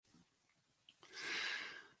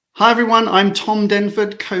Hi everyone, I'm Tom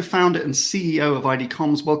Denford, co-founder and CEO of ID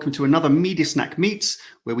Comms. Welcome to another Media Snack Meets,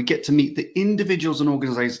 where we get to meet the individuals and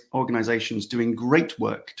organizations doing great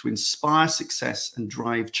work to inspire success and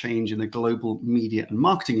drive change in the global media and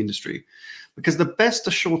marketing industry. Because the best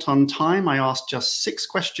are short on time, I ask just 6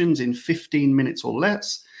 questions in 15 minutes or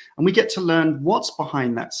less, and we get to learn what's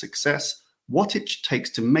behind that success, what it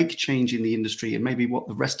takes to make change in the industry, and maybe what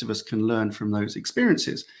the rest of us can learn from those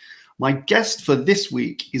experiences. My guest for this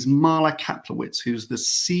week is Marla Kaplowitz, who's the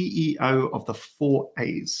CEO of the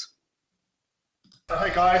 4As. Hi,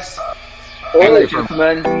 guys. Hello,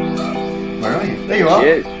 gentlemen. Where are you? There you are.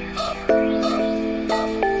 Cheers.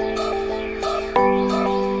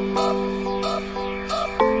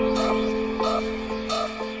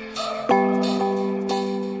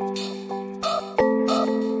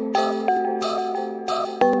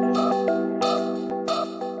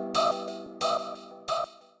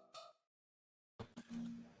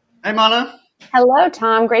 Hey, Marla. Hello,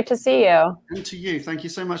 Tom. Great to see you. And to you. Thank you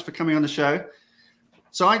so much for coming on the show.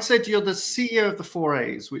 So I'd said you're the CEO of the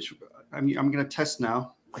 4As, which I'm going to test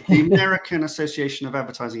now. The American Association of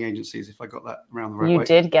Advertising Agencies, if I got that around the right way. You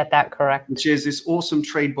did get that correct. Which is this awesome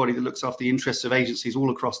trade body that looks after the interests of agencies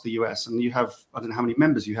all across the US. And you have, I don't know how many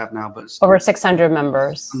members you have now, but it's over 600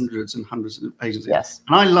 members. Hundreds and hundreds of agencies. Yes.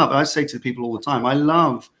 And I say to people all the time, I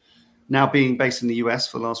love now being based in the US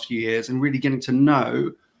for the last few years and really getting to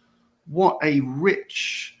know what a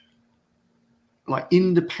rich, like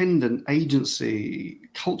independent agency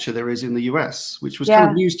culture there is in the US, which was kind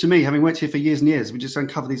of news to me, having worked here for years and years. We just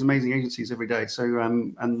uncover these amazing agencies every day. So,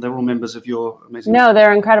 and they're all members of your amazing. No,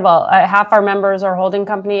 they're incredible. Half our members are holding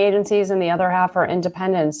company agencies and the other half are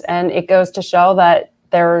independents. And it goes to show that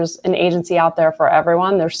there's an agency out there for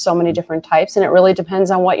everyone. There's so many different types, and it really depends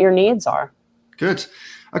on what your needs are. Good.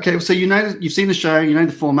 Okay, so you've seen the show, you know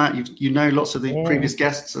the format, you know lots of the previous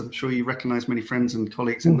guests. I'm sure you recognize many friends and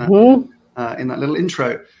colleagues in that little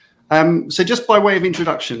intro. So just by way of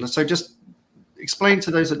introduction, so just explain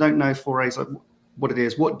to those that don't know 4As what it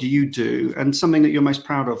is, what do you do, and something that you're most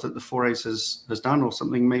proud of that the 4As has done, or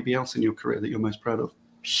something maybe else in your career that you're most proud of.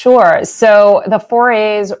 Sure. So the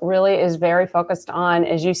 4As really is very focused on,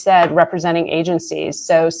 as you said, representing agencies.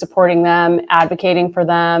 So supporting them, advocating for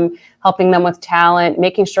them, helping them with talent,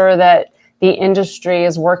 making sure that the industry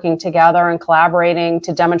is working together and collaborating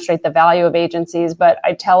to demonstrate the value of agencies. But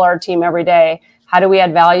I tell our team every day, how do we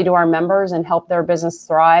add value to our members and help their business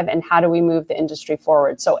thrive? And how do we move the industry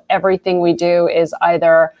forward? So everything we do is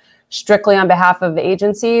either strictly on behalf of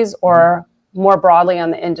agencies or more broadly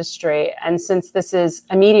on the industry. And since this is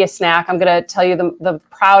a media snack, I'm going to tell you the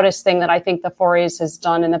proudest thing that I think the 4As has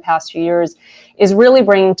done in the past few years is really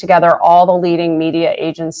bringing together all the leading media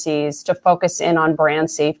agencies to focus in on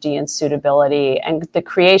brand safety and suitability, and the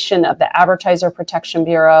creation of the Advertiser Protection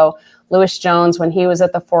Bureau. Louis Jones, when he was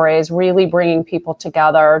at the 4As, really bringing people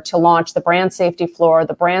together to launch the brand safety floor,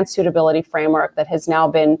 the brand suitability framework that has now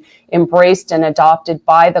been embraced and adopted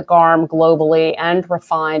by the GARM globally and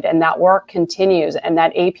refined. And that work continues. And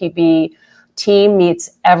that APB team meets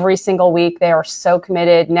every single week. They are so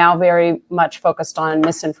committed, now very much focused on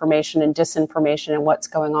misinformation and disinformation and what's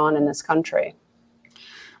going on in this country.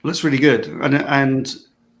 Well, that's really good. And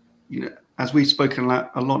you know, as we've spoken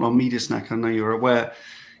a lot on Media Snack, I know you're aware,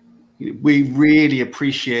 we really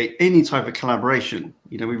appreciate any type of collaboration.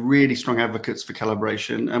 You know, we're really strong advocates for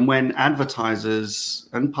collaboration. And when advertisers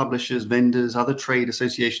and publishers, vendors, other trade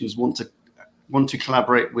associations want to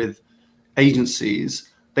collaborate with agencies,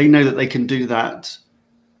 they know that they can do that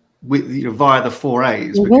with, you know, via the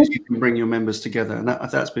 4As, because you can bring your members together. And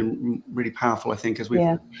that's been really powerful, I think, as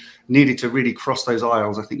we've needed to really cross those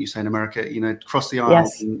aisles. I think you say in America, you know, cross the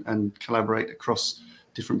aisles and collaborate across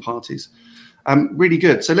different parties. Really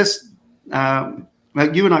good. So let's,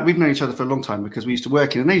 like you and I, we've known each other for a long time because we used to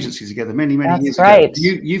work in an agency together many years ago.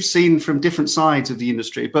 You've seen from different sides of the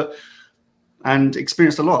industry, and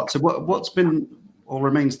experienced a lot. So what's been or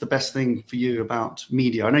remains the best thing for you about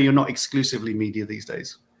media? I know you're not exclusively media these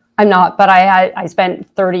days. I'm not, but I spent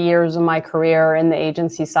 30 years of my career in the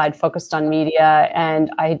agency side focused on media, and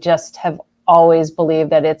I just have always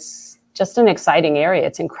believed that it's just an exciting area.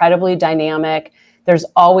 It's incredibly dynamic. There's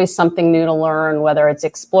always something new to learn, whether it's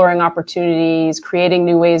exploring opportunities, creating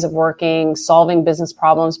new ways of working, solving business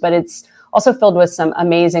problems, but it's also filled with some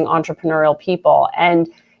amazing entrepreneurial people. And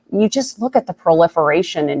you just look at the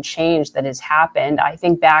proliferation and change that has happened. I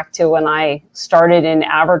think back to when I started in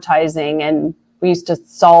advertising and we used to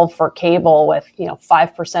solve for cable with,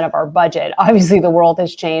 5% of our budget. Obviously, the world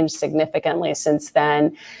has changed significantly since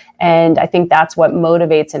then. And I think that's what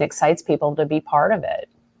motivates and excites people to be part of it.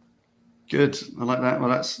 Good. I like that. Well,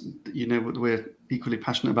 that's, we're equally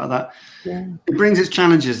passionate about that. Yeah. It brings its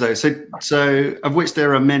challenges though. So of which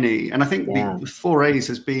there are many. And I think the 4As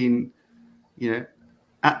has been,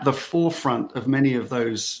 at the forefront of many of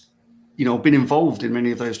those, been involved in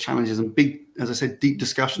many of those challenges and big, as I said, deep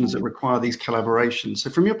discussions that require these collaborations. So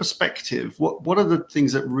from your perspective, what are the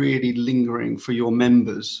things that really lingering for your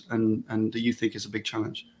members and do you think is a big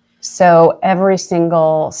challenge? So every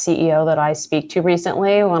single CEO that I speak to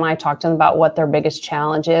recently, when I talk to them about what their biggest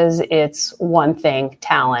challenge is, it's one thing: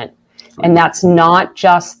 talent. And that's not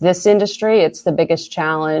just this industry. It's the biggest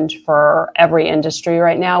challenge for every industry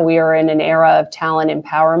right now. We are in an era of talent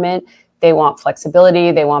empowerment. They want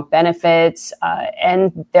flexibility, they want benefits,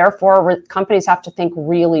 and therefore companies have to think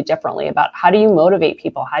really differently about how do you motivate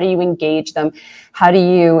people? How do you engage them? How do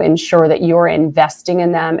you ensure that you're investing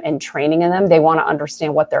in them and training in them? They want to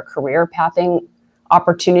understand what their career pathing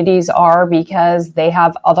opportunities are because they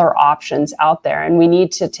have other options out there. And we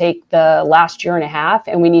need to take the last year and a half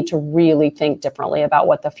and we need to really think differently about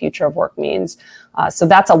what the future of work means. So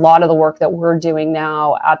that's a lot of the work that we're doing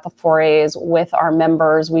now at the 4As with our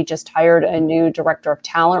members. We just hired a new director of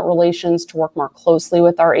talent relations to work more closely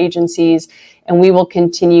with our agencies. And we will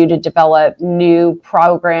continue to develop new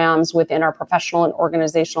programs within our professional and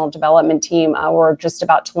organizational development team. We're just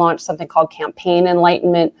about to launch something called Campaign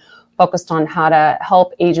Enlightenment, focused on how to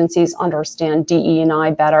help agencies understand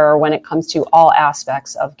DE&I better when it comes to all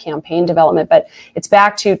aspects of campaign development. But it's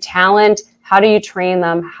back to talent. How do you train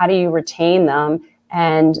them? How do you retain them?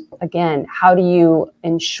 And again, how do you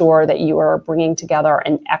ensure that you are bringing together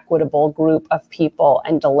an equitable group of people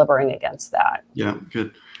and delivering against that? Yeah,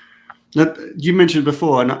 good. Now, you mentioned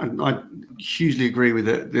before, and I hugely agree with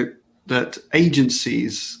it, that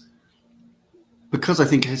agencies, because I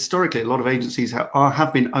think historically a lot of agencies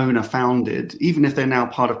have been owner founded, even if they're now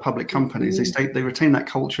part of public companies, they retain that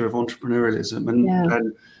culture of entrepreneurialism.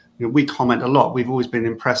 And we comment a lot. We've always been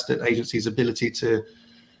impressed at agencies' ability to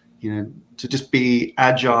just be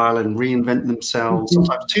agile and reinvent themselves.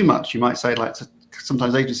 Sometimes too much, you might say.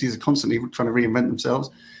 Sometimes agencies are constantly trying to reinvent themselves,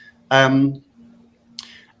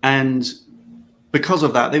 and because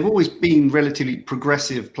of that, they've always been relatively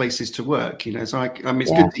progressive places to work. So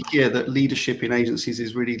it's good to hear that leadership in agencies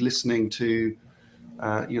is really listening to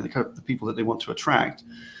the people that they want to attract.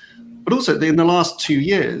 But also in the last 2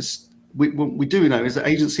 years, what we do know is that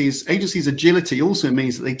agencies agility also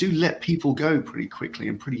means that they do let people go pretty quickly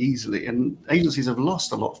and pretty easily. And agencies have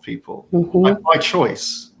lost a lot of people by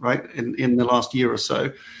choice, right? In the last year or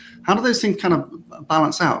so. How do those things kind of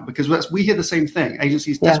balance out? Because we hear the same thing.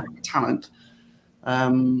 Agencies desperate for talent. How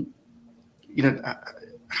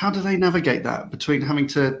do they navigate that between having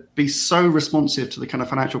to be so responsive to the kind of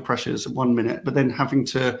financial pressures at 1 minute, but then having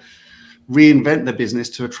to reinvent their business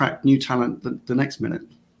to attract new talent the next minute?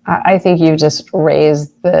 I think you just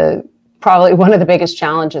raised probably one of the biggest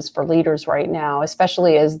challenges for leaders right now,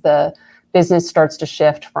 especially as the business starts to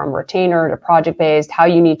shift from retainer to project-based, how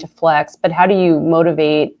you need to flex, but how do you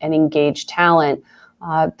motivate and engage talent?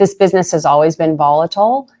 This business has always been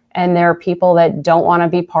volatile, and there are people that don't want to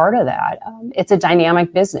be part of that. It's a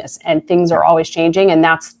dynamic business and things are always changing, and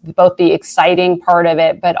that's both the exciting part of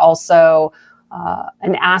it, but also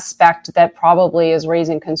an aspect that probably is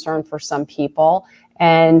raising concern for some people.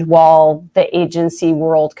 And while the agency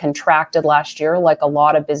world contracted last year, like a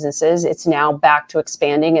lot of businesses, it's now back to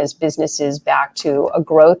expanding as businesses back to a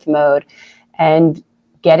growth mode. And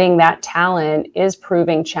getting that talent is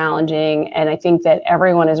proving challenging. And I think that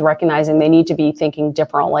everyone is recognizing they need to be thinking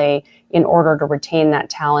differently in order to retain that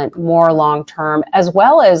talent more long-term, as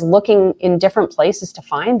well as looking in different places to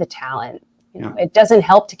find the talent. It doesn't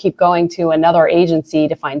help to keep going to another agency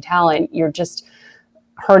to find talent. You're just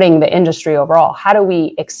hurting the industry overall. How do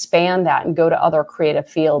we expand that and go to other creative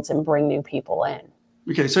fields and bring new people in?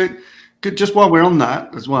 Okay, so good. Just while we're on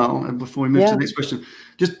that as well, and before we move to the next question,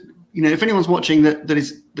 just if anyone's watching that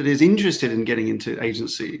is interested in getting into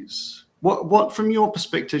agencies, what from your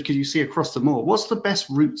perspective could you see across them all? What's the best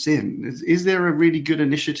routes in? Is there a really good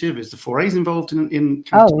initiative? Is the 4As involved in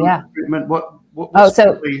recruitment? What's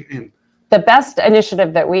in? The best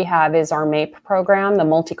initiative that we have is our MAPE program, the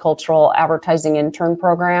Multicultural Advertising Intern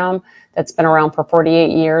Program, that's been around for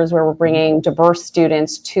 48 years, where we're bringing diverse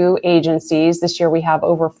students to agencies. This year we have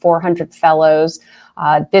over 400 fellows.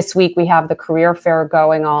 This week we have the career fair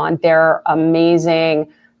going on. They're amazing.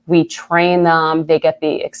 We train them. They get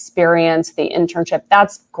the experience, the internship.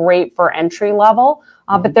 That's great for entry level.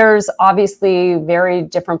 But there's obviously very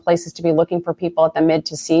different places to be looking for people at the mid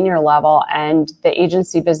to senior level. And the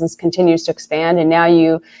agency business continues to expand. And now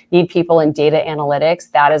you need people in data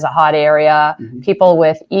analytics. That is a hot area. People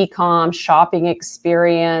with e-com, shopping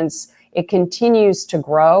experience, it continues to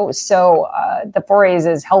grow. So the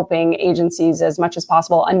 4As is helping agencies as much as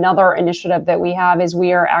possible. Another initiative that we have is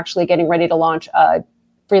we are actually getting ready to launch a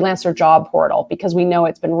freelancer job portal, because we know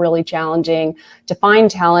it's been really challenging to find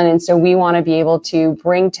talent. And so we want to be able to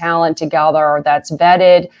bring talent together that's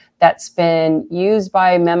vetted, that's been used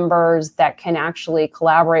by members, that can actually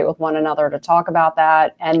collaborate with one another to talk about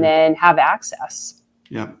that, and then have access.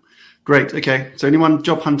 Yeah. Great. Okay. So anyone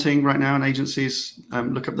job hunting right now in agencies,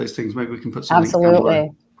 look up those things. Maybe we can put something.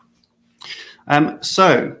 Absolutely.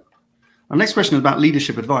 So our next question is about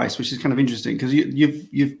leadership advice, which is kind of interesting, because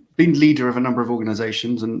you've been leader of a number of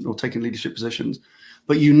organizations or taken leadership positions,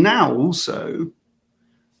 but you now also,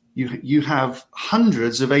 you have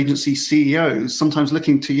hundreds of agency CEOs sometimes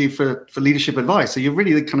looking to you for leadership advice. So you're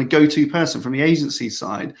really the kind of go-to person from the agency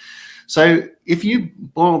side. So if you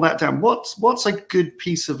boil that down, what's a good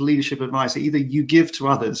piece of leadership advice that either you give to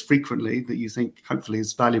others frequently that you think hopefully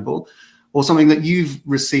is valuable, or something that you've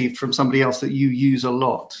received from somebody else that you use a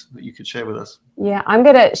lot that you could share with us? Yeah, I'm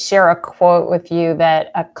going to share a quote with you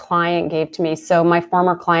that a client gave to me. So my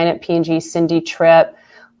former client at P&G, Cindy Tripp,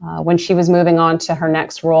 when she was moving on to her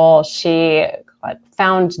next role, she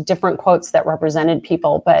found different quotes that represented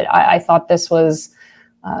people. But I thought this was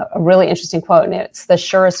a really interesting quote, and it's "The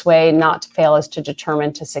surest way not to fail is to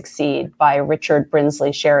determine to succeed" by Richard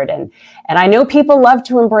Brinsley Sheridan. And I know people love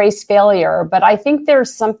to embrace failure, but I think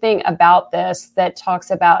there's something about this that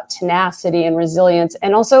talks about tenacity and resilience,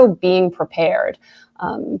 and also being prepared.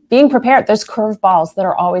 There's curveballs that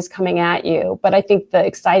are always coming at you. But I think the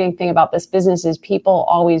exciting thing about this business is people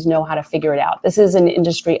always know how to figure it out. This is an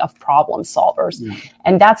industry of problem solvers,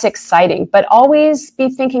 and that's exciting. But always be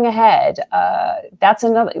thinking ahead. That's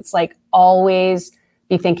another, it's like always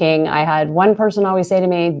be thinking. I had one person always say to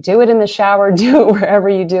me, do it in the shower, do it wherever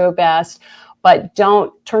you do it best, but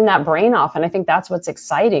don't turn that brain off. And I think that's what's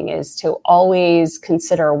exciting, is to always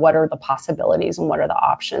consider what are the possibilities and what are the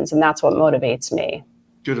options. And that's what motivates me.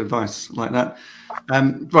 Good advice, like that.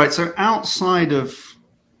 Right. So outside of,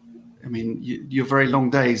 your very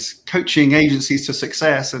long days coaching agencies to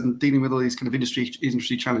success and dealing with all these kind of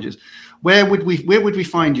industry challenges, where would we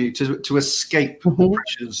find you to escape the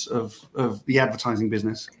pressures of the advertising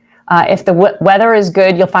business? If the weather is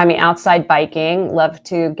good, you'll find me outside biking. Love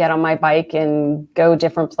to get on my bike and go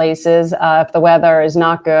different places. If the weather is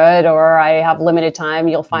not good or I have limited time,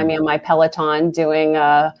 you'll find me on my Peloton doing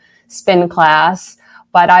a spin class.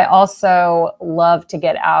 But I also love to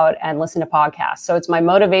get out and listen to podcasts. So it's my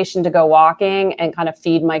motivation to go walking and kind of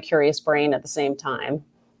feed my curious brain at the same time.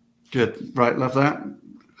 Good. Right. Love that.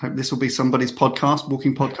 Hope this will be somebody's podcast,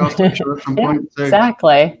 walking podcast, I'm sure, at some point. So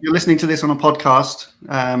exactly. If you're listening to this on a podcast,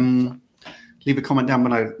 leave a comment down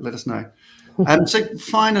below. Let us know. So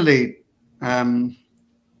finally,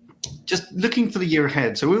 just looking for the year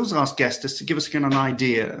ahead. So we always ask guests just to give us kind of an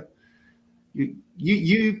idea.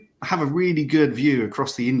 You have a really good view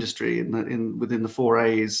across the industry within the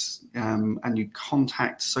 4As, and you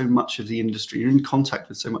contact so much of the industry. You're in contact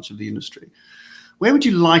with so much of the industry. Where would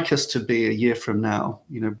you like us to be a year from now?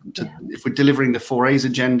 If we're delivering the 4As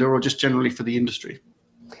agenda, or just generally for the industry?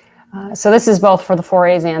 So this is both for the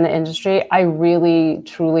 4As and the industry. I really,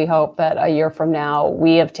 truly hope that a year from now,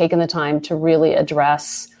 we have taken the time to really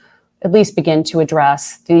begin to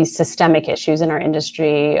address these systemic issues in our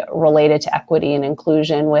industry related to equity and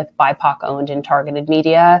inclusion with BIPOC-owned and targeted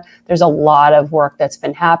media. There's a lot of work that's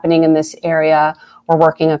been happening in this area. We're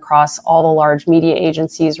working across all the large media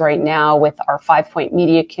agencies right now with our 5-point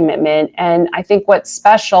media commitment. And I think what's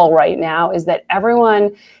special right now is that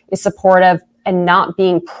everyone is supportive and not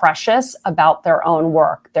being precious about their own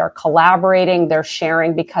work. They're collaborating, they're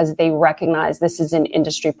sharing, because they recognize this is an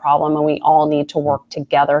industry problem and we all need to work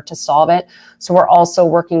together to solve it. So we're also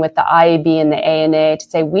working with the IAB and the ANA to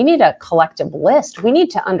say, we need a collective list. We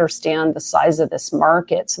need to understand the size of this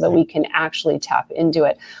market so that we can actually tap into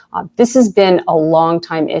it. This has been a long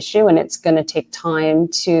time issue, and it's going to take time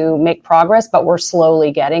to make progress, but we're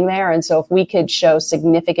slowly getting there. And so if we could show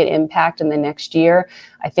significant impact in the next year,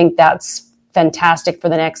 I think that's fantastic for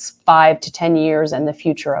the next 5 to 10 years and the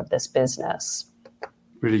future of this business.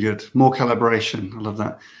 Really good. More collaboration. I love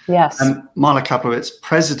that. Yes. Marla Kaplowitz,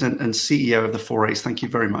 President and CEO of the 4As. Thank you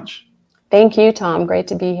very much. Thank you, Tom. Great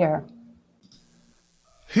to be here.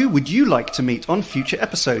 Who would you like to meet on future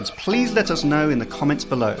episodes? Please let us know in the comments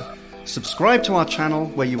below. Subscribe to our channel,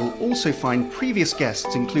 where you will also find previous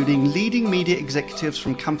guests, including leading media executives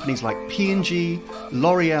from companies like P&G,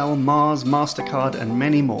 L'Oreal, Mars, MasterCard, and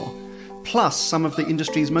many more. Plus some of the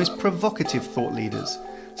industry's most provocative thought leaders,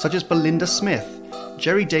 such as Belinda Smith,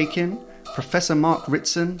 Jerry Dakin, Professor Mark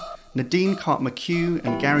Ritson, Nadine Karp-McHugh,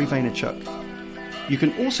 and Gary Vaynerchuk. You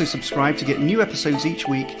can also subscribe to get new episodes each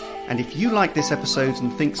week, and if you like this episode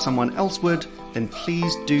and think someone else would, then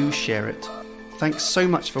please do share it. Thanks so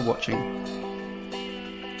much for watching.